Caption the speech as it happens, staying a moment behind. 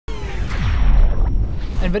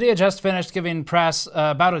NVIDIA just finished giving press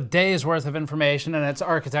about a day's worth of information in its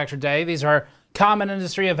Architecture Day. These are common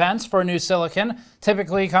industry events for new silicon.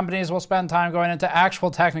 Typically, companies will spend time going into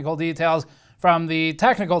actual technical details from the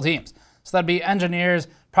technical teams. So that'd be engineers,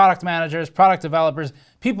 product managers, product developers,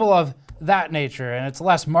 people of that nature. And it's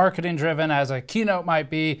less marketing driven as a keynote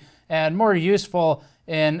might be, and more useful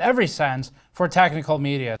in every sense for technical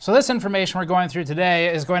media. So this information we're going through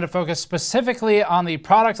today is going to focus specifically on the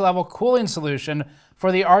product level cooling solution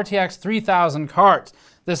for the RTX 3000 cards.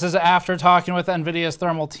 This is after talking with NVIDIA's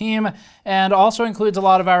thermal team, and also includes a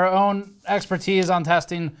lot of our own expertise on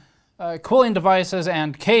testing cooling devices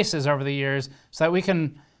and cases over the years, so that we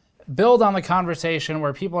can build on the conversation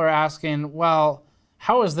where people are asking, well,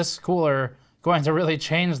 how is this cooler going to really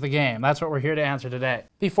change the game? That's what we're here to answer today.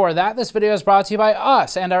 Before that, this video is brought to you by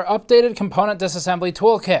us and our updated component disassembly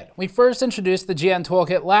toolkit. We first introduced the GN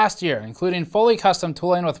toolkit last year, including fully custom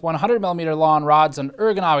tooling with 100mm lawn rods and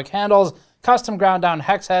ergonomic handles, custom ground down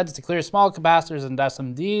hex heads to clear small capacitors and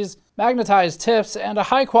SMDs, magnetized tips, and a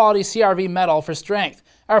high quality CRV metal for strength.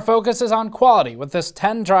 Our focus is on quality with this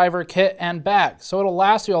 10 driver kit and bag, so it'll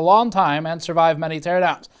last you a long time and survive many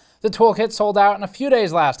teardowns. The toolkit sold out in a few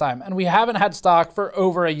days last time, and we haven't had stock for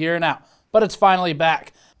over a year now, but it's finally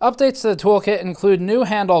back. Updates to the toolkit include new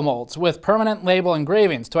handle molds with permanent label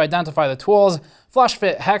engravings to identify the tools, flush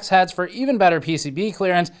fit hex heads for even better PCB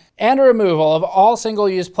clearance, and a removal of all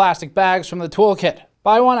single-use plastic bags from the toolkit.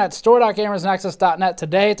 Buy one at store.gamersnexus.net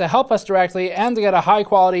today to help us directly and to get a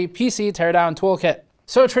high-quality PC teardown toolkit.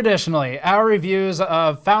 So traditionally, our reviews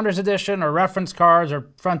of Founders Edition or reference cards or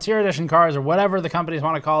Frontier Edition cards or whatever the companies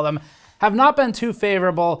want to call them have not been too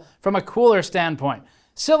favorable from a cooler standpoint.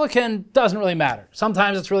 Silicon doesn't really matter.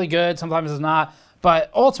 Sometimes it's really good, sometimes it's not,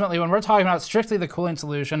 but ultimately when we're talking about strictly the cooling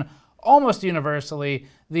solution, almost universally,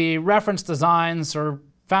 the reference designs or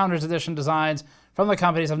Founders Edition designs from the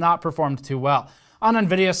companies have not performed too well. On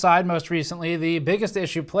NVIDIA's side, most recently, the biggest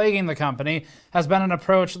issue plaguing the company has been an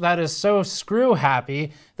approach that is so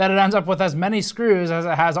screw-happy that it ends up with as many screws as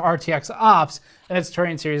it has RTX ops in its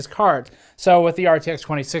Turing series cards. So with the RTX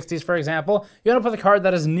 2060s, for example, you end up with a card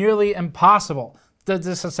that is nearly impossible to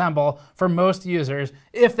disassemble for most users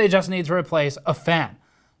if they just need to replace a fan.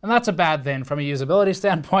 And that's a bad thing from a usability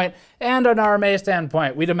standpoint and an RMA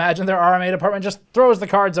standpoint. We'd imagine their RMA department just throws the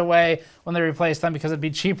cards away when they replace them because it'd be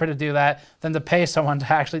cheaper to do that than to pay someone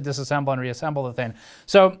to actually disassemble and reassemble the thing.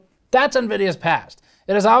 So that's NVIDIA's past.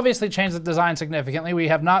 It has obviously changed the design significantly. We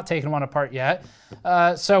have not taken one apart yet.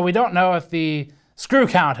 So we don't know if the screw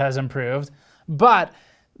count has improved, but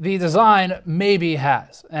the design maybe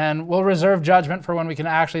has, and we'll reserve judgment for when we can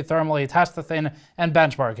actually thermally test the thing and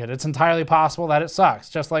benchmark it. It's entirely possible that it sucks,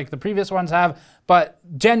 just like the previous ones have, but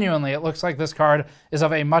genuinely it looks like this card is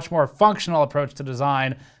of a much more functional approach to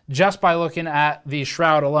design just by looking at the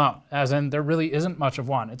shroud alone, as in there really isn't much of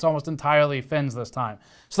one. It's almost entirely fins this time.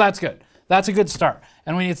 So that's good. That's a good start,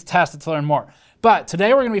 and we need to test it to learn more. But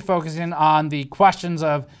today we're going to be focusing on the questions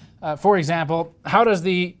of for example, how does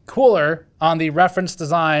the cooler on the reference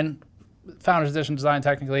design, Founders Edition design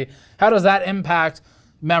technically, how does that impact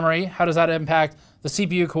memory? How does that impact the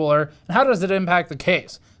CPU cooler? And how does it impact the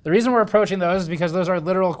case? The reason we're approaching those is because those are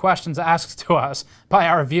literal questions asked to us by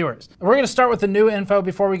our viewers. We're going to start with the new info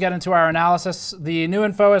before we get into our analysis. The new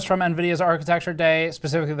info is from NVIDIA's Architecture Day,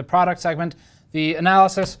 specifically the product segment. The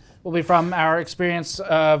analysis will be from our experience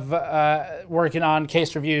of working on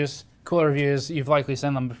case reviews, cooler reviews. You've likely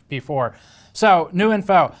seen them before. So, new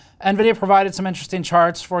info. NVIDIA provided some interesting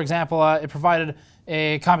charts. For example, it provided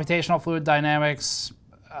a computational fluid dynamics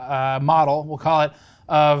model, we'll call it,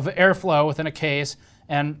 of airflow within a case.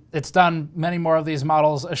 And it's done many more of these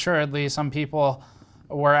models, assuredly. Some people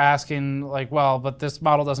were asking, like, well, but this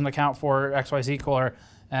model doesn't account for XYZ cooler.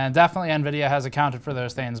 And definitely NVIDIA has accounted for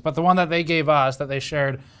those things. But the one that they gave us, that they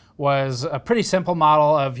shared, was a pretty simple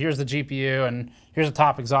model of here's the GPU and here's a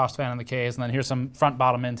top exhaust fan in the case, and then here's some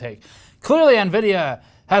front-bottom intake. Clearly, NVIDIA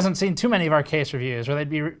hasn't seen too many of our case reviews, or they'd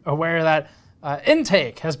be aware that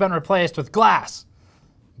intake has been replaced with glass.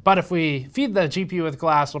 But if we feed the GPU with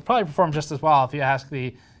glass, it'll probably perform just as well if you ask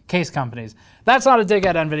the case companies. That's not a dig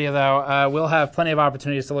at NVIDIA, though. We'll have plenty of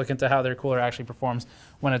opportunities to look into how their cooler actually performs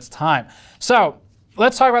when it's time. So,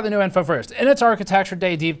 let's talk about the new info first. In its Architecture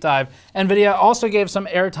Day deep dive, NVIDIA also gave some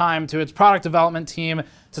airtime to its product development team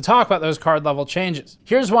to talk about those card level changes.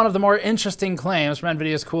 Here's one of the more interesting claims from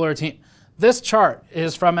NVIDIA's cooler team. This chart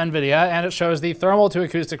is from NVIDIA, and it shows the thermal to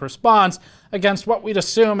acoustic response against what we'd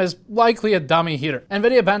assume is likely a dummy heater.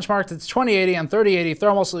 NVIDIA benchmarked its 2080 and 3080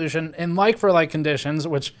 thermal solution in like-for-like conditions,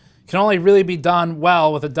 which can only really be done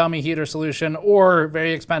well with a dummy heater solution or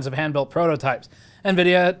very expensive hand-built prototypes.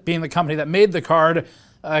 NVIDIA, being the company that made the card,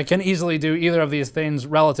 can easily do either of these things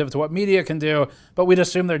relative to what media can do, but we'd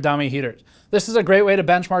assume they're dummy heaters. This is a great way to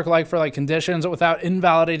benchmark like-for-like conditions without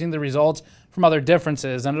invalidating the results from other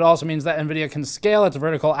differences, and it also means that NVIDIA can scale its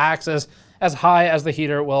vertical axis as high as the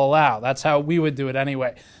heater will allow. That's how we would do it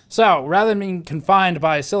anyway. So rather than being confined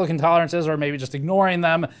by silicon tolerances or maybe just ignoring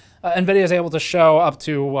them, NVIDIA is able to show up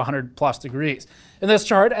to 100 plus degrees. In this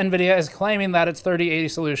chart, NVIDIA is claiming that its 3080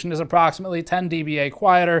 solution is approximately 10 dBA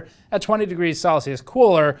quieter at 20 degrees Celsius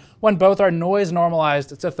cooler when both are noise normalized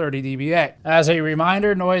to 30 dBA. As a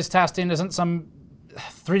reminder, noise testing isn't some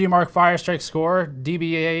 3D Mark Firestrike score.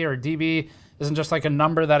 dBA or dB isn't just like a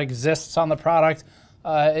number that exists on the product.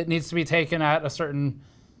 It needs to be taken at a certain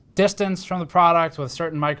distance from the product with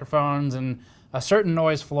certain microphones and a certain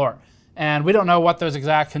noise floor. And we don't know what those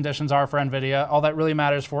exact conditions are for NVIDIA. All that really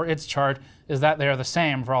matters for its chart is that they are the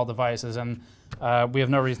same for all devices, and we have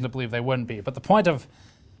no reason to believe they wouldn't be. But the point of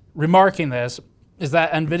remarking this is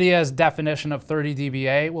that NVIDIA's definition of 30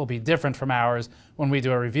 dBA will be different from ours when we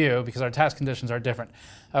do a review because our test conditions are different.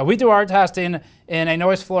 We do our testing in a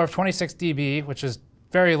noise floor of 26 dB, which is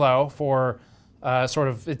very low for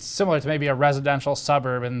it's similar to maybe a residential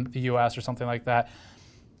suburb in the US or something like that.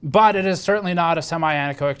 But it is certainly not a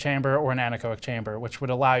semi-anechoic chamber or an anechoic chamber, which would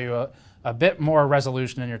allow you a bit more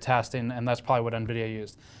resolution in your testing, and that's probably what NVIDIA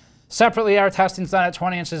used. Separately, our testing's done at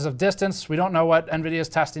 20 inches of distance. We don't know what NVIDIA's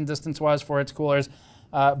testing distance was for its coolers,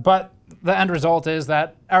 but the end result is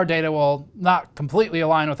that our data will not completely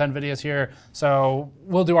align with NVIDIA's here, so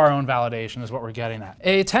we'll do our own validation is what we're getting at.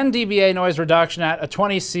 A 10 dBA noise reduction at a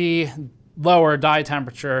 20C lower die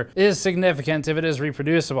temperature is significant if it is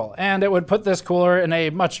reproducible, and it would put this cooler in a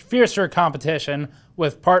much fiercer competition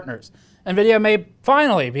with partners. NVIDIA may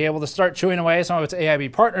finally be able to start chewing away some of its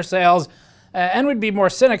AIB partner sales, and we'd be more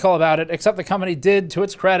cynical about it, except the company did, to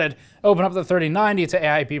its credit, open up the 3090 to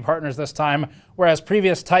AIP partners this time, whereas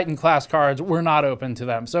previous Titan class cards were not open to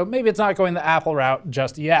them. So maybe it's not going the Apple route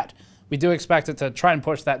just yet. We do expect it to try and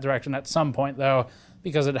push that direction at some point, though,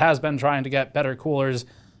 because it has been trying to get better coolers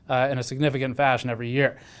in a significant fashion every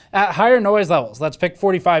year. At higher noise levels, let's pick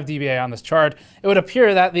 45 dBA on this chart, it would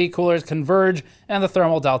appear that the coolers converge and the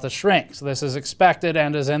thermal delta shrinks. This is expected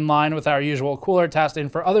and is in line with our usual cooler testing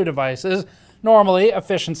for other devices. Normally,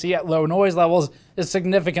 efficiency at low noise levels is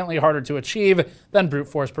significantly harder to achieve than brute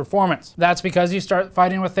force performance. That's because you start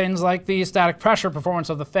fighting with things like the static pressure performance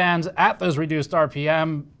of the fans at those reduced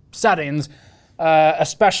RPM settings,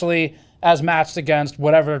 especially as matched against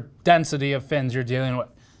whatever density of fins you're dealing with.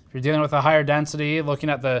 If you're dealing with a higher density, looking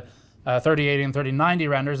at the 3080 and 3090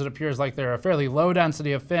 renders, it appears like they're a fairly low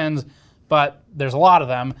density of fins, but there's a lot of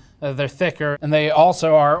them. They're thicker, and they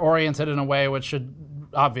also are oriented in a way which should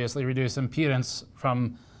obviously reduce impedance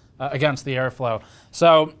from against the airflow.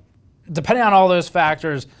 So depending on all those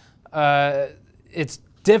factors, it's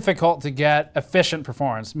difficult to get efficient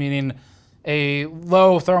performance, meaning a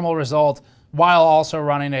low thermal result while also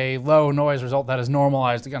running a low noise result that is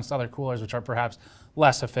normalized against other coolers, which are perhaps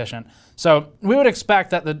less efficient. So we would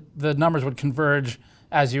expect that the numbers would converge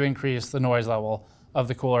as you increase the noise level of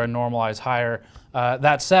the cooler and normalize higher.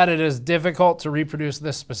 That said, it is difficult to reproduce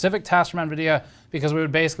this specific test from NVIDIA because we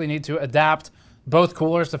would basically need to adapt both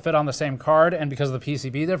coolers to fit on the same card, and because of the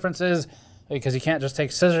PCB differences, because you can't just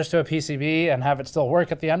take scissors to a PCB and have it still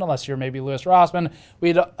work at the end unless you're maybe Louis Rossmann,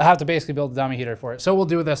 we'd have to basically build a dummy heater for it. So we'll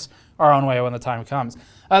do this our own way when the time comes.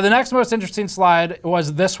 The next most interesting slide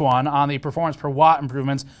was this one on the performance per watt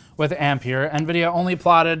improvements with Ampere. NVIDIA only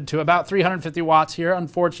plotted to about 350 watts here,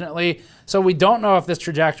 unfortunately, so we don't know if this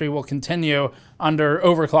trajectory will continue under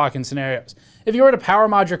overclocking scenarios. If you were to power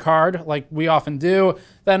mod your card, like we often do,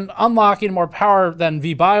 then unlocking more power than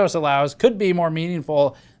vBIOS allows could be more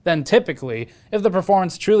meaningful than typically if the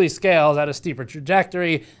performance truly scales at a steeper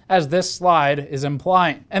trajectory, as this slide is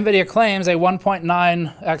implying. NVIDIA claims a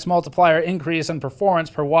 1.9x multiplier increase in performance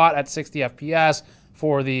per watt at 60 FPS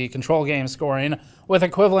for the control game scoring, with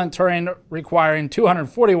equivalent Turing requiring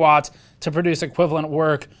 240 watts to produce equivalent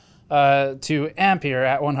work to Ampere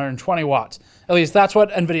at 120 watts. At least that's what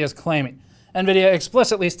NVIDIA is claiming. NVIDIA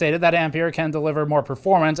explicitly stated that Ampere can deliver more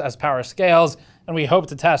performance as power scales, and we hope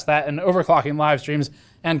to test that in overclocking live streams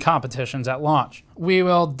and competitions at launch. We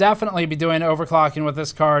will definitely be doing overclocking with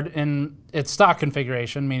this card in its stock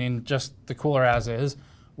configuration, meaning just the cooler as is.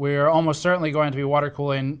 We're almost certainly going to be water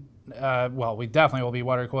cooling, well, we definitely will be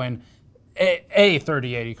water cooling a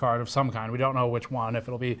 3080 card of some kind. We don't know which one, if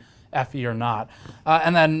it'll be FE or not.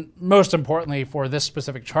 And then most importantly for this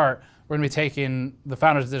specific chart, we're gonna be taking the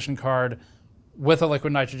Founders Edition card with a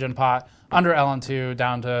liquid nitrogen pot under LN2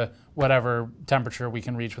 down to whatever temperature we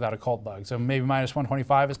can reach without a cold bug. So maybe minus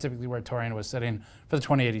 125 is typically where Torian was sitting for the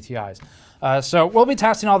 2080 Ti's. So we'll be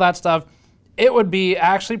testing all that stuff. It would be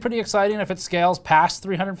actually pretty exciting if it scales past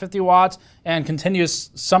 350 watts and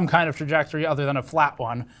continues some kind of trajectory other than a flat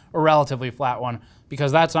one, or relatively flat one,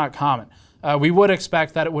 because that's not common. We would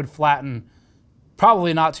expect that it would flatten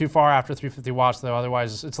probably not too far after 350 watts, though.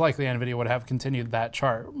 Otherwise, it's likely NVIDIA would have continued that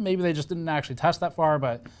chart. Maybe they just didn't actually test that far,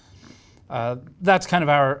 but that's kind of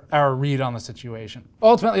our read on the situation.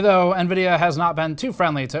 Ultimately, though, NVIDIA has not been too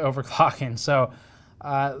friendly to overclocking. So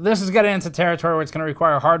this is getting into territory where it's going to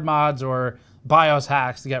require hard mods or BIOS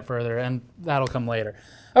hacks to get further, and that'll come later.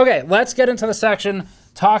 Okay, let's get into the section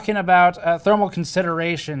talking about thermal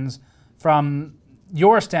considerations from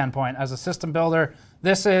your standpoint as a system builder.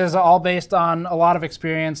 This is all based on a lot of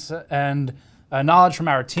experience and knowledge from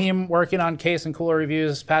our team working on case and cooler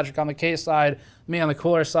reviews, Patrick on the case side, me on the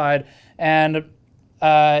cooler side, and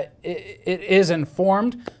it is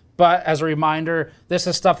informed, but as a reminder, this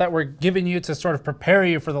is stuff that we're giving you to sort of prepare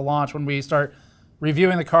you for the launch when we start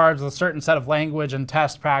reviewing the cards with a certain set of language and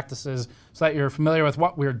test practices so that you're familiar with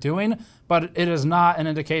what we're doing, but it is not an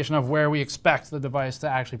indication of where we expect the device to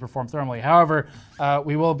actually perform thermally. However,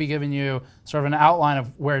 we will be giving you sort of an outline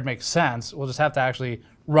of where it makes sense. We'll just have to actually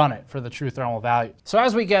run it for the true thermal value. So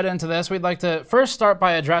as we get into this, we'd like to first start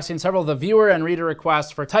by addressing several of the viewer and reader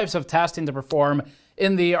requests for types of testing to perform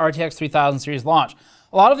in the RTX 3000 series launch.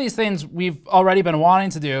 A lot of these things we've already been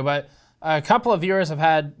wanting to do, but a couple of viewers have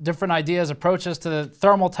had different ideas, approaches to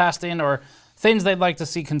thermal testing, or things they'd like to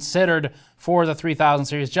see considered for the 3000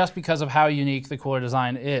 series just because of how unique the cooler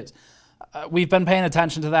design is. We've been paying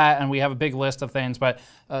attention to that, and we have a big list of things, but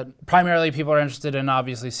primarily people are interested in,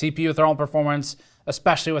 obviously, CPU thermal performance,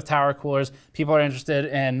 especially with tower coolers. People are interested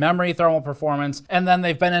in memory thermal performance, and then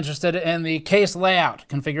they've been interested in the case layout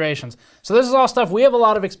configurations. So this is all stuff we have a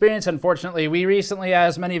lot of experience in, fortunately. We recently,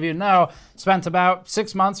 as many of you know, spent about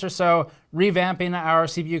 6 months or so revamping our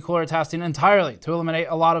CPU cooler testing entirely to eliminate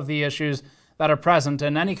a lot of the issues that are present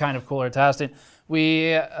in any kind of cooler testing.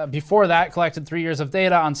 We, before that, collected 3 years of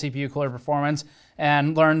data on CPU cooler performance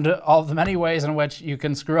and learned all the many ways in which you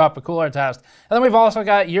can screw up a cooler test. And then we've also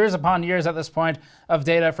got years upon years at this point of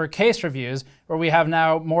data for case reviews, where we have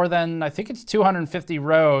now more than, I think it's 250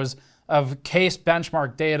 rows of case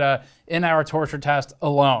benchmark data in our torture test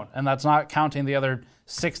alone. And that's not counting the other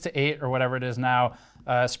 6 to 8 or whatever it is now,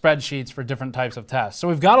 spreadsheets for different types of tests. So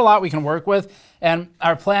we've got a lot we can work with, and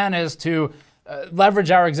our plan is to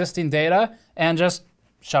leverage our existing data and just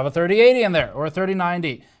shove a 3080 in there or a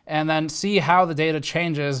 3090 and then see how the data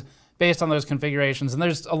changes based on those configurations. And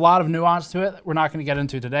there's a lot of nuance to it that we're not going to get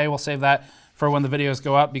into today. We'll save that for when the videos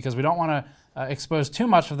go up because we don't want to expose too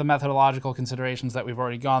much of the methodological considerations that we've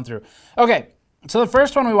already gone through. Okay, so the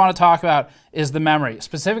first one we want to talk about is the memory.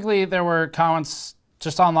 Specifically, there were comments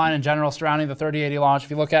just online in general surrounding the 3080 launch.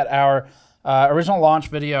 If you look at our original launch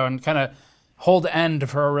video and kind of hold end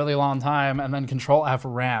for a really long time and then Control F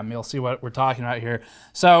RAM, you'll see what we're talking about here.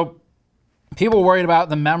 So people worried about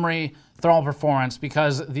the memory thermal performance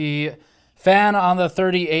because the fan on the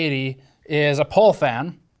 3080 is a pull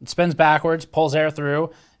fan. It spins backwards, pulls air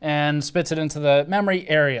through, and spits it into the memory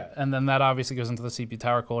area. And then that obviously goes into the CPU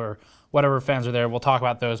tower cooler, or whatever fans are there. We'll talk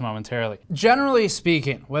about those momentarily. Generally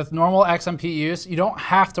speaking, with normal XMP use, you don't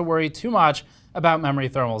have to worry too much about memory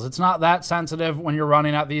thermals. It's not that sensitive when you're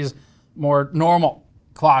running at these more normal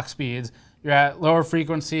clock speeds. You're at lower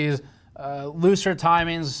frequencies, looser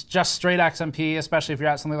timings, just straight XMP, especially if you're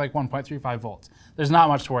at something like 1.35 volts. There's not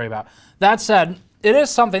much to worry about. That said, it is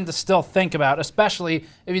something to still think about, especially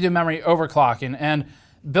if you do memory overclocking. And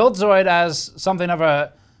Buildzoid, as something of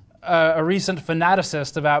a recent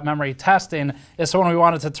fanaticist about memory testing, is someone we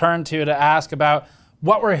wanted to turn to ask about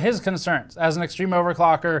what were his concerns. As an extreme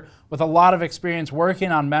overclocker with a lot of experience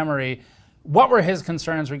working on memory, what were his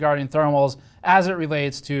concerns regarding thermals as it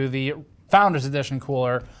relates to the Founders Edition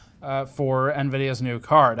cooler for NVIDIA's new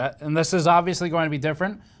card? And this is obviously going to be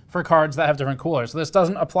different for cards that have different coolers. So this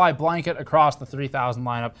doesn't apply blanket across the 3000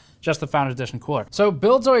 lineup, just the Founders Edition cooler. So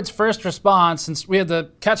Buildzoid's first response, since we had to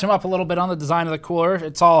catch him up a little bit on the design of the cooler,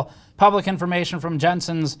 it's all public information from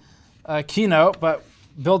Jensen's keynote, but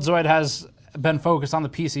Buildzoid has been focused on the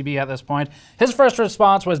PCB at this point. His first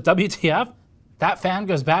response was, WTF? That fan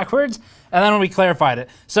goes backwards? And then we clarified it.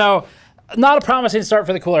 So not a promising start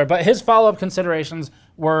for the cooler, but his follow-up considerations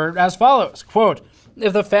were as follows, quote,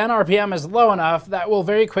 if the fan RPM is low enough, that will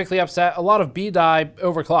very quickly upset a lot of B-die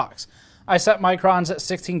overclocks. I set Micron's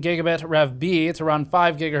 16 gigabit Rev B to run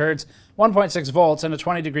 5 gigahertz, 1.6 volts in a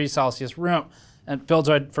 20 degrees Celsius room. And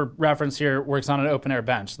Buildzoid, for reference here, works on an open air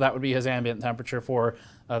bench. So that would be his ambient temperature for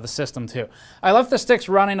the system too. I left the sticks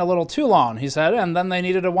running a little too long, he said, and then they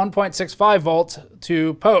needed a 1.65 volt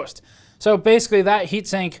to post. So basically that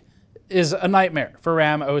heatsink is a nightmare for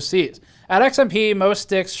RAM OCs. At XMP, most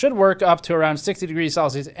sticks should work up to around 60 degrees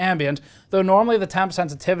Celsius ambient, though normally the temp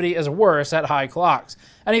sensitivity is worse at high clocks.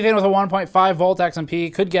 Anything with a 1.5 volt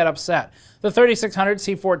XMP could get upset. The 3600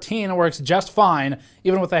 C14 works just fine,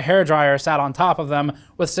 even with a hairdryer sat on top of them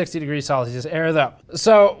with 60 degrees Celsius air though.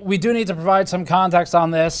 So we do need to provide some context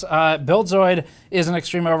on this. Buildzoid is an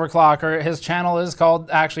extreme overclocker. His channel is called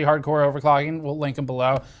actually Hardcore Overclocking. We'll link him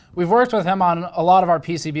below. We've worked with him on a lot of our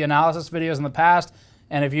PCB analysis videos in the past,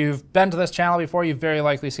 and if you've been to this channel before, you've very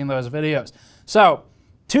likely seen those videos. So,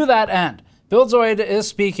 to that end, Buildzoid is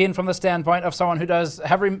speaking from the standpoint of someone who does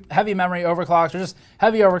heavy memory overclocks, or just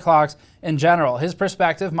heavy overclocks in general. His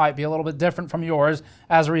perspective might be a little bit different from yours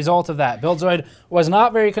as a result of that. Buildzoid was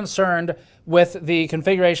not very concerned with the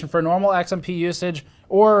configuration for normal XMP usage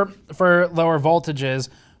or for lower voltages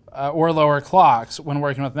or lower clocks when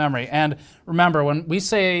working with memory. And remember, when we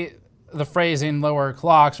say the phrasing lower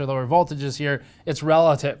clocks or lower voltages here, it's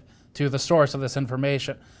relative to the source of this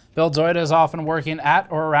information. Buildzoid is often working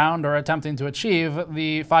at or around or attempting to achieve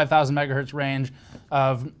the 5,000 megahertz range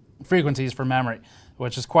of frequencies for memory,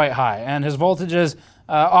 which is quite high. And his voltages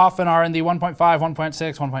often are in the 1.5,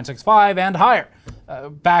 1.6, 1.65 and higher.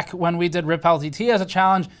 Back when we did RIP LTT as a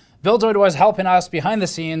challenge, Buildzoid was helping us behind the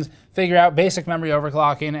scenes figure out basic memory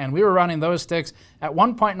overclocking, and we were running those sticks at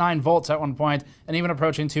 1.9 volts at one point and even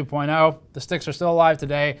approaching 2.0. The sticks are still alive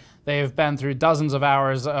today. They've been through dozens of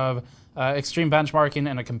hours of extreme benchmarking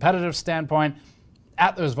and a competitive standpoint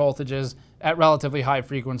at those voltages at relatively high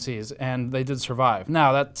frequencies, and they did survive.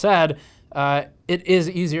 Now, that said, it is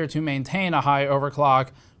easier to maintain a high overclock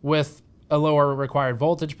with a lower required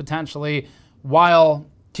voltage potentially while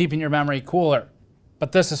keeping your memory cooler.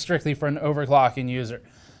 But this is strictly for an overclocking user.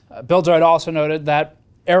 Buildzoid also noted that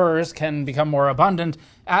errors can become more abundant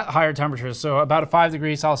at higher temperatures. So about a 5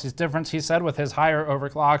 degrees Celsius difference, he said, with his higher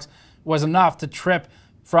overclocks was enough to trip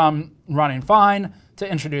from running fine to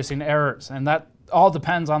introducing errors. And that all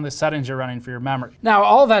depends on the settings you're running for your memory. Now,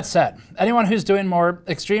 all that said, anyone who's doing more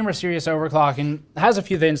extreme or serious overclocking has a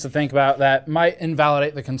few things to think about that might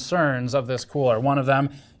invalidate the concerns of this cooler. One of them,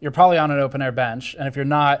 you're probably on an open air bench, and if you're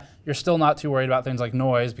not, you're still not too worried about things like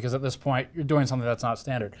noise, because at this point, you're doing something that's not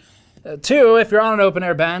standard. Two, if you're on an open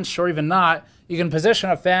air bench, or even not, you can position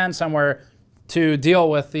a fan somewhere to deal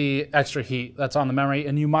with the extra heat that's on the memory,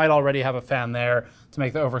 and you might already have a fan there to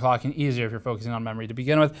make the overclocking easier if you're focusing on memory to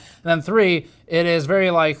begin with. And then three, it is very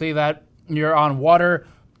likely that you're on water,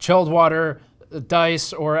 chilled water,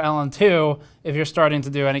 DICE, or LN2 if you're starting to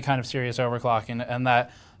do any kind of serious overclocking, and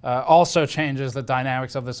that also changes the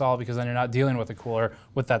dynamics of this all, because then you're not dealing with a cooler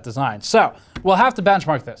with that design. So we'll have to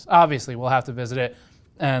benchmark this. Obviously, we'll have to visit it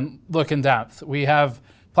and look in depth. We have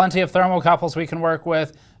plenty of thermocouples we can work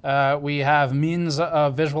with. We have means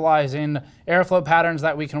of visualizing airflow patterns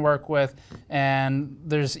that we can work with, and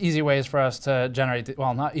there's easy ways for us to generate,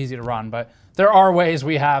 well, not easy to run, but there are ways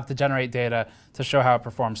we have to generate data to show how it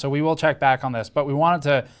performs. So we will check back on this, but we wanted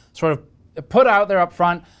to sort of put out there up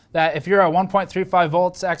front that if you're a 1.35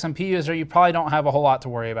 volts XMP user, you probably don't have a whole lot to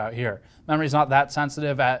worry about here. Memory's not that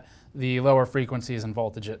sensitive at the lower frequencies and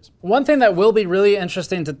voltages. One thing that will be really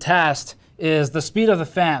interesting to test is the speed of the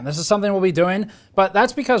fan. This is something we'll be doing, but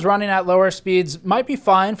that's because running at lower speeds might be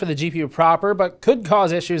fine for the GPU proper, but could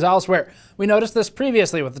cause issues elsewhere. We noticed this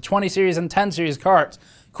previously with the 20 series and 10 series cards.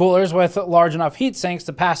 Coolers with large enough heat sinks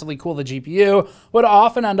to passively cool the GPU would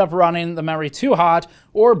often end up running the memory too hot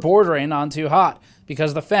or bordering on too hot,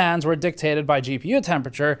 because the fans were dictated by GPU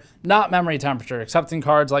temperature, not memory temperature, except in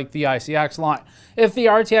cards like the ICX line. If the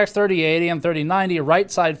RTX 3080 and 3090 right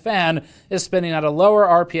side fan is spinning at a lower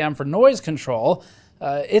RPM for noise control,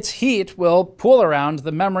 its heat will pool around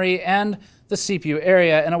the memory and the CPU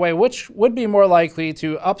area in a way which would be more likely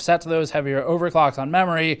to upset those heavier overclocks on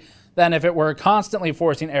memory than if it were constantly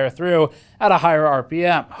forcing air through at a higher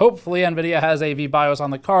RPM. Hopefully, NVIDIA has a VBIOS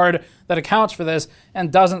on the card that accounts for this and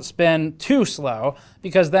doesn't spin too slow,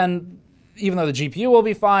 because then, even though the GPU will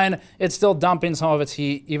be fine, it's still dumping some of its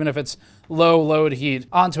heat, even if it's low load heat,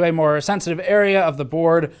 onto a more sensitive area of the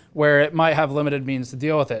board where it might have limited means to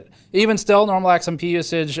deal with it. Even still, normal XMP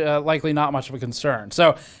usage, likely not much of a concern.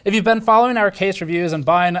 So if you've been following our case reviews and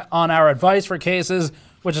buying on our advice for cases,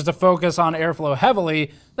 which is to focus on airflow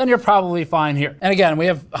heavily, then you're probably fine here. And again, we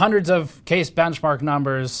have hundreds of case benchmark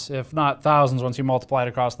numbers, if not thousands once you multiply it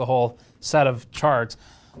across the whole set of charts.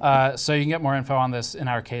 So you can get more info on this in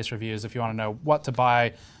our case reviews if you want to know what to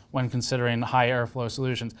buy when considering high airflow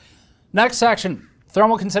solutions. Next section,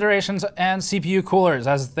 thermal considerations and CPU coolers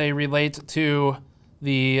as they relate to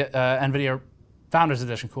the NVIDIA Founders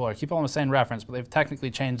Edition cooler. I keep almost saying reference, but they've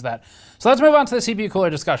technically changed that. So let's move on to the CPU cooler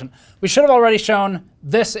discussion. We should have already shown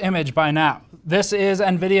this image by now. This is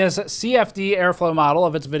NVIDIA's CFD airflow model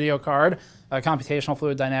of its video card, computational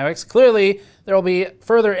fluid dynamics. Clearly, there will be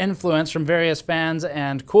further influence from various fans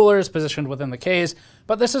and coolers positioned within the case,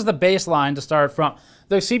 but this is the baseline to start from.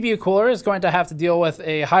 The CPU cooler is going to have to deal with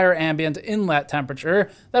a higher ambient inlet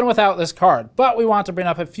temperature than without this card, but we want to bring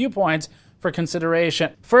up a few points for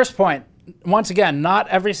consideration. First point, once again, not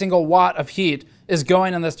every single watt of heat is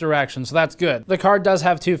going in this direction, so that's good. The card does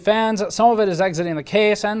have two fans. Some of it is exiting the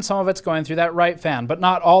case, and some of it's going through that right fan, but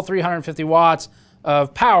not all 350 watts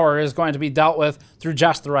of power is going to be dealt with through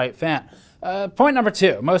just the right fan. Point number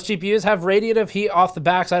two, most GPUs have radiative heat off the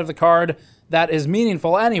backside of the card that is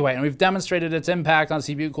meaningful anyway, and we've demonstrated its impact on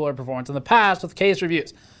CPU cooler performance in the past with case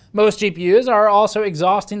reviews. Most GPUs are also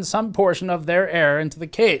exhausting some portion of their air into the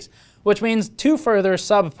case, which means two further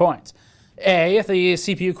sub-points. A, the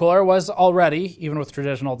CPU cooler was already, even with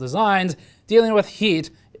traditional designs, dealing with heat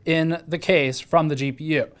in the case from the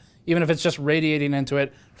GPU, even if it's just radiating into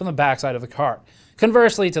it from the backside of the card.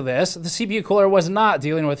 Conversely to this, the CPU cooler was not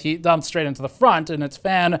dealing with heat dumped straight into the front in its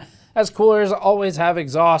fan, as coolers always have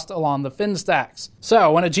exhaust along the fin stacks.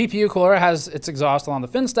 So when a GPU cooler has its exhaust along the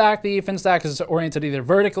fin stack is oriented either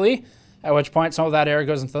vertically, at which point some of that air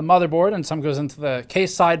goes into the motherboard and some goes into the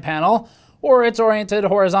case side panel, or it's oriented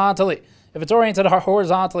horizontally. If it's oriented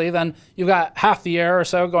horizontally, then you've got half the air or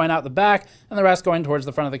so going out the back and the rest going towards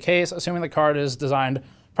the front of the case, assuming the card is designed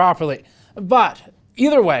properly. But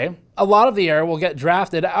either way, a lot of the air will get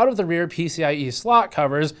drafted out of the rear PCIe slot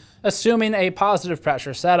covers, assuming a positive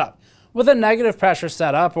pressure setup. With a negative pressure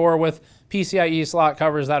setup, or with PCIe slot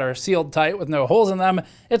covers that are sealed tight with no holes in them,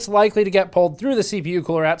 it's likely to get pulled through the CPU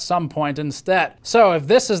cooler at some point instead. So if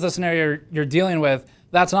this is the scenario you're dealing with,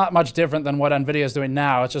 that's not much different than what NVIDIA is doing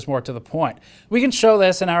now. It's just more to the point. We can show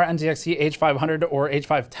this in our NTXT H500 or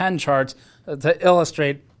H510 charts to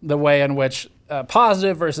illustrate the way in which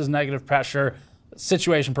positive versus negative pressure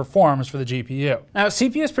situation performs for the GPU. Now,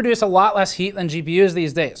 CPUs produce a lot less heat than GPUs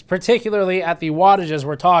these days, particularly at the wattages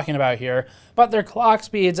we're talking about here, but their clock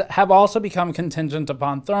speeds have also become contingent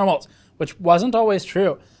upon thermals, which wasn't always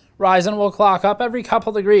true. Ryzen will clock up every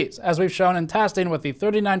couple degrees, as we've shown in testing with the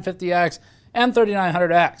 3950X and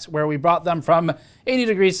 3900X, where we brought them from 80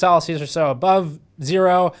 degrees Celsius or so above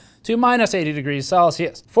zero to minus 80 degrees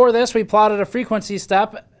Celsius. For this, we plotted a frequency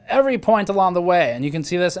step every point along the way, and you can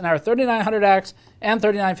see this in our 3900X and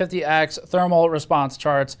 3950X thermal response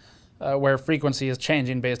charts, where frequency is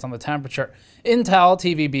changing based on the temperature. Intel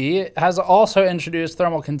TVB has also introduced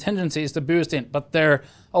thermal contingencies to boosting, but they're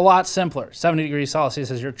a lot simpler. 70 degrees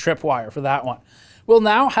Celsius is your tripwire for that one. We'll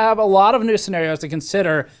now have a lot of new scenarios to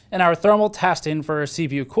consider in our thermal testing for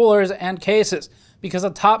CPU coolers and cases, because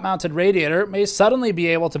a top-mounted radiator may suddenly be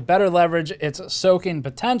able to better leverage its soaking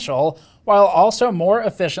potential while also more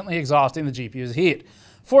efficiently exhausting the GPU's heat.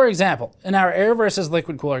 For example, in our air versus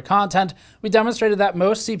liquid cooler content, we demonstrated that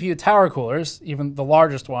most CPU tower coolers, even the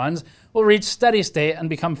largest ones, will reach steady state and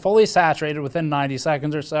become fully saturated within 90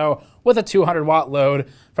 seconds or so with a 200-watt load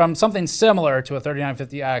from something similar to a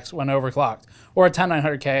 3950X when overclocked, or a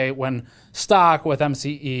 10900K when stock with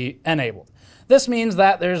MCE enabled. This means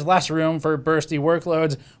that there's less room for bursty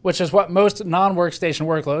workloads, which is what most non-workstation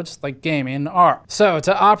workloads, like gaming, are. So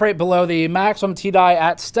to operate below the maximum TDI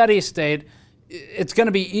at steady state, it's going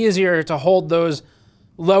to be easier to hold those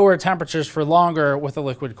lower temperatures for longer with a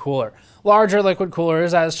liquid cooler. Larger liquid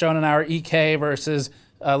coolers, as shown in our EK versus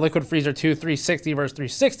Liquid Freezer 2 360 versus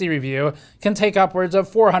 360 review, can take upwards of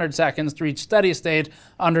 400 seconds to reach steady state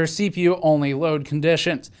under CPU-only load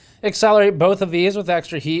conditions. Accelerate both of these with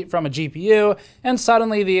extra heat from a GPU, and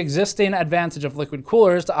suddenly the existing advantage of liquid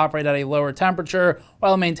coolers to operate at a lower temperature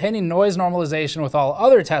while maintaining noise normalization with all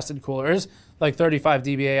other tested coolers, like 35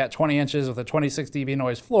 dBA at 20 inches with a 26 dB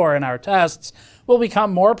noise floor in our tests, will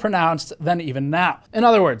become more pronounced than even now. In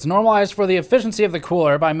other words, normalized for the efficiency of the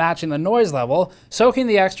cooler by matching the noise level, soaking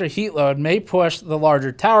the extra heat load may push the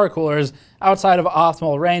larger tower coolers outside of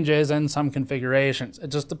optimal ranges in some configurations. It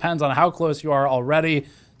just depends on how close you are already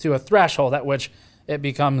to a threshold at which it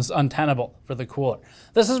becomes untenable for the cooler.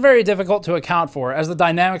 This is very difficult to account for, as the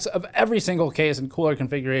dynamics of every single case and cooler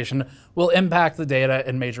configuration will impact the data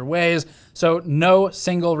in major ways, so no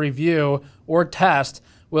single review or test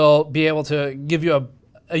will be able to give you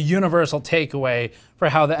a universal takeaway for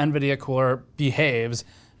how the NVIDIA cooler behaves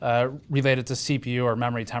related to CPU or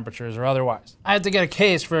memory temperatures or otherwise. I had to get a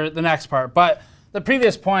case for the next part, but the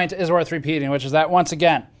previous point is worth repeating, which is that once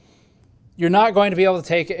again, you're not going to be able to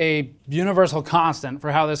take a universal constant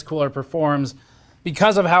for how this cooler performs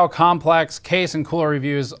because of how complex case and cooler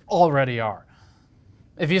reviews already are.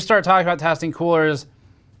 If you start talking about testing coolers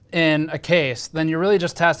in a case, then you're really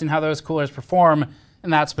just testing how those coolers perform in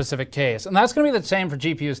that specific case. And that's going to be the same for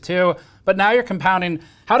GPUs too, but now you're compounding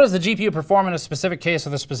how does the GPU perform in a specific case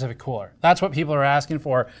with a specific cooler. That's what people are asking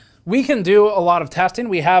for. We can do a lot of testing.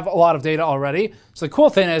 We have a lot of data already. So the cool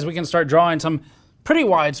thing is we can start drawing some pretty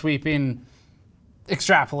wide sweeping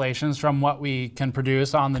extrapolations from what we can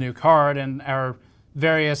produce on the new card and our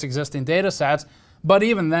various existing data sets. But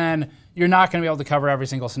even then, you're not going to be able to cover every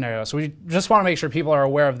single scenario. So we just want to make sure people are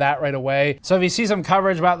aware of that right away. So if you see some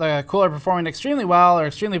coverage about the cooler performing extremely well or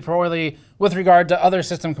extremely poorly with regard to other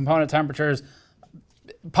system component temperatures,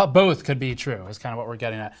 both could be true, is kind of what we're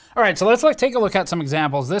getting at. All right, so let's take a look at some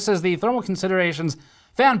examples. This is the thermal considerations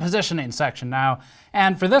fan positioning section now.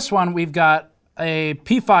 And for this one, we've got a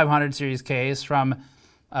P500 series case from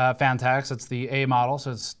Fantex. It's the A model,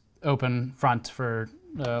 so it's open front for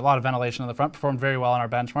a lot of ventilation in the front, performed very well in our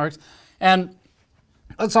benchmarks. And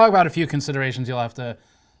let's talk about a few considerations you'll have to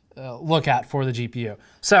look at for the GPU.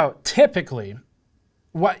 So typically,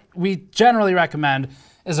 what we generally recommend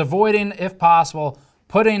is avoiding, if possible,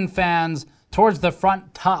 putting fans towards the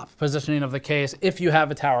front top positioning of the case if you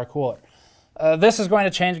have a tower cooler. This is going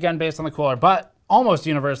to change again based on the cooler, but almost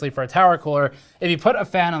universally for a tower cooler, if you put a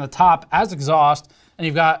fan on the top as exhaust and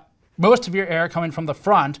you've got most of your air coming from the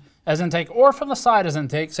front as intake or from the side as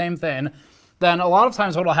intake, same thing, then a lot of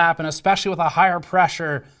times what will happen, especially with a higher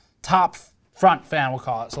pressure top front fan, we'll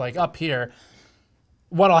call it, so like up here,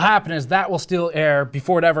 what will happen is that will steal air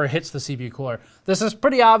before it ever hits the CPU cooler. This is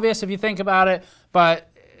pretty obvious if you think about it,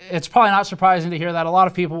 but it's probably not surprising to hear that a lot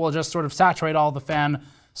of people will just sort of saturate all the fan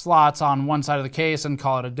slots on one side of the case and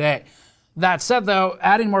call it a day. That said though,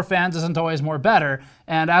 adding more fans isn't always more better,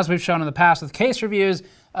 and as we've shown in the past with case reviews,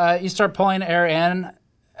 you start pulling air in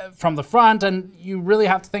from the front and you really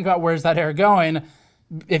have to think about where's that air going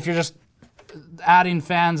if you're just adding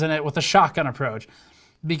fans in it with a shotgun approach.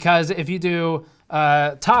 Because if you do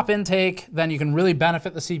top intake, then you can really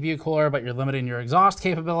benefit the CPU cooler, but you're limiting your exhaust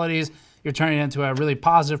capabilities. You're turning it into a really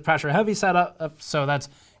positive pressure heavy setup, so that's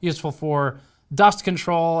useful for dust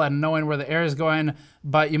control and knowing where the air is going,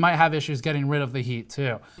 but you might have issues getting rid of the heat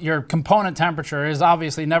too. Your component temperature is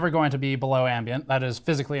obviously never going to be below ambient. That is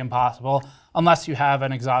physically impossible unless you have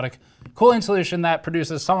an exotic cooling solution that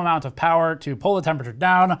produces some amount of power to pull the temperature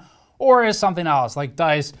down, or is something else like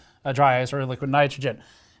dice, dry ice, or liquid nitrogen.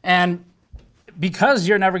 And because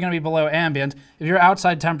you're never going to be below ambient, if your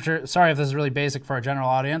outside temperature, sorry if this is really basic for our general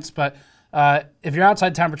audience, but if your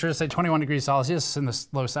outside temperature is say 21 degrees Celsius in the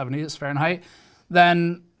low 70s Fahrenheit,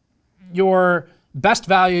 then your best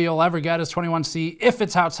value you'll ever get is 21C if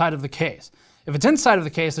it's outside of the case. If it's inside of the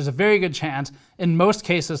case, there's a very good chance, in most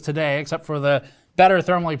cases today, except for the better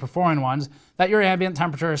thermally performing ones, that your ambient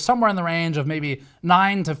temperature is somewhere in the range of maybe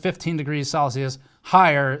 9 to 15 degrees Celsius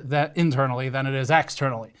higher internally than it is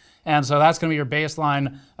externally. And so that's going to be your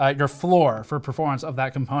baseline, your floor for performance of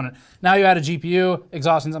that component. Now you add a GPU,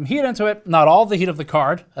 exhausting some heat into it, not all the heat of the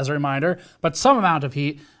card, as a reminder, but some amount of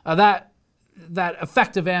heat. That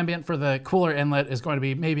effective ambient for the cooler inlet is going to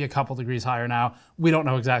be maybe a couple degrees higher now. We don't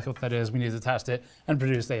know exactly what that is. We need to test it and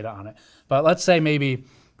produce data on it. But let's say maybe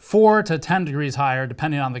 4 to 10 degrees higher,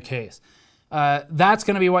 depending on the case. That's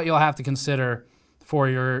going to be what you'll have to consider for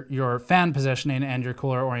your fan positioning and your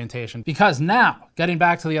cooler orientation. Because now, getting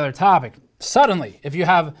back to the other topic, suddenly, if you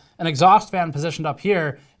have an exhaust fan positioned up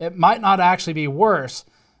here, it might not actually be worse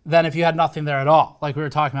than if you had nothing there at all, like we were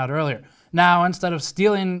talking about earlier. Now, instead of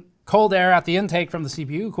stealing cold air at the intake from the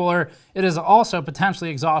CPU cooler, it is also potentially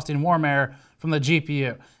exhausting warm air from the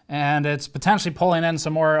GPU. And it's potentially pulling in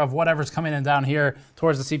some more of whatever's coming in down here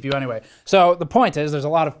towards the CPU anyway. So the point is there's a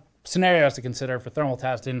lot of scenarios to consider for thermal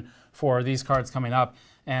testing for these cards coming up.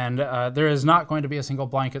 And there is not going to be a single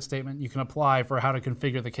blanket statement you can apply for how to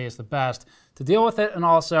configure the case the best to deal with it. And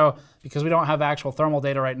also, because we don't have actual thermal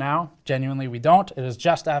data right now, genuinely we don't. It is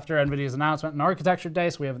just after NVIDIA's announcement and architecture day,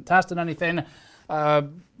 so we haven't tested anything.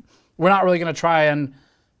 We're not really going to try and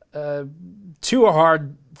too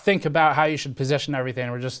hard think about how you should position everything.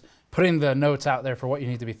 We're just putting the notes out there for what you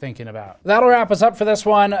need to be thinking about. That'll wrap us up for this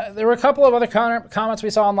one. There were a couple of other comments we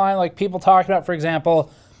saw online, like people talking about, for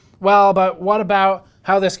example, well, but what about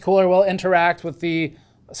how this cooler will interact with the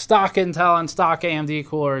stock Intel and stock AMD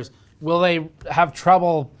coolers? Will they have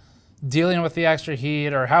trouble dealing with the extra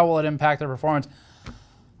heat, or how will it impact their performance?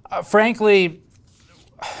 Frankly,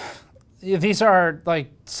 these are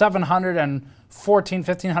like $700 and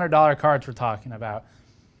 $1,500 cards we're talking about.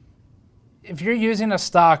 If you're using a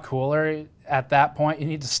stock cooler at that point, you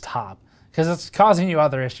need to stop, because it's causing you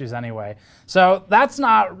other issues anyway. So that's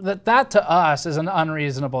not, that to us is an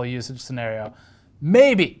unreasonable usage scenario.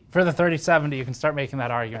 Maybe for the 3070 you can start making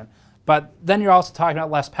that argument, but then you're also talking about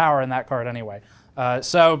less power in that card anyway.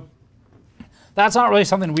 So that's not really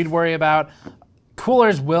something we'd worry about.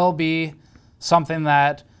 Coolers will be something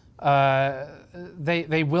that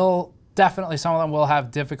they will definitely, some of them will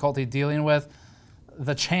have difficulty dealing with.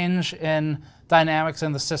 The change in dynamics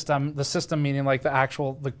in the system meaning like the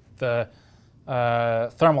actual, the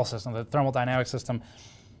thermal system, the thermal dynamic system,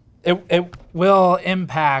 it will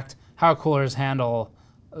impact how coolers handle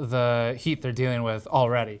the heat they're dealing with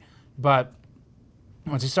already. But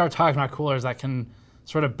once you start talking about coolers that can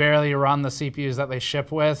sort of barely run the CPUs that they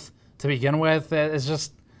ship with to begin with, it's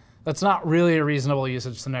just, that's not really a reasonable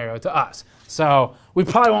usage scenario to us. So we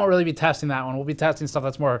probably won't really be testing that one. We'll be testing stuff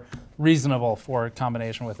that's more reasonable for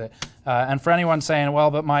combination with it. And for anyone saying, well,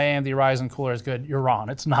 but my AMD Ryzen cooler is good, you're wrong.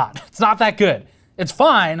 It's not. It's not that good. It's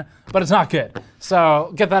fine, but it's not good.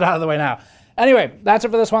 So get that out of the way now. Anyway, that's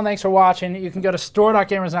it for this one. Thanks for watching. You can go to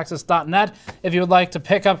store.gamersnexus.net if you would like to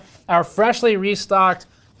pick up our freshly restocked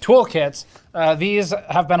toolkits. These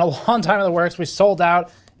have been a long time in the works. We sold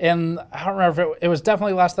out in, I don't remember, it was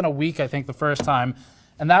definitely less than a week, I think, the first time.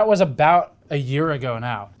 And that was about a year ago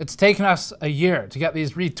now. It's taken us a year to get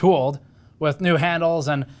these retooled with new handles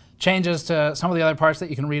and changes to some of the other parts that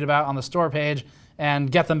you can read about on the store page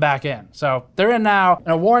and get them back in. So they're in now. And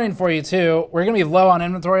a warning for you too, we're gonna be low on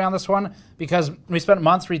inventory on this one because we spent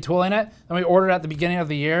months retooling it, and we ordered at the beginning of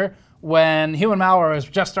the year when human malware was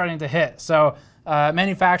just starting to hit. So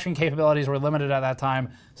manufacturing capabilities were limited at that time.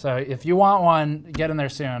 So if you want one, get in there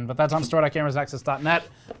soon. But that's on store.gamersnexus.net.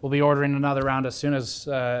 We'll be ordering another round as soon as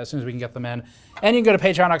we can get them in. And you can go to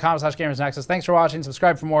patreon.com/gamersnexus. Thanks for watching.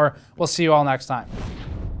 Subscribe for more. We'll see you all next time.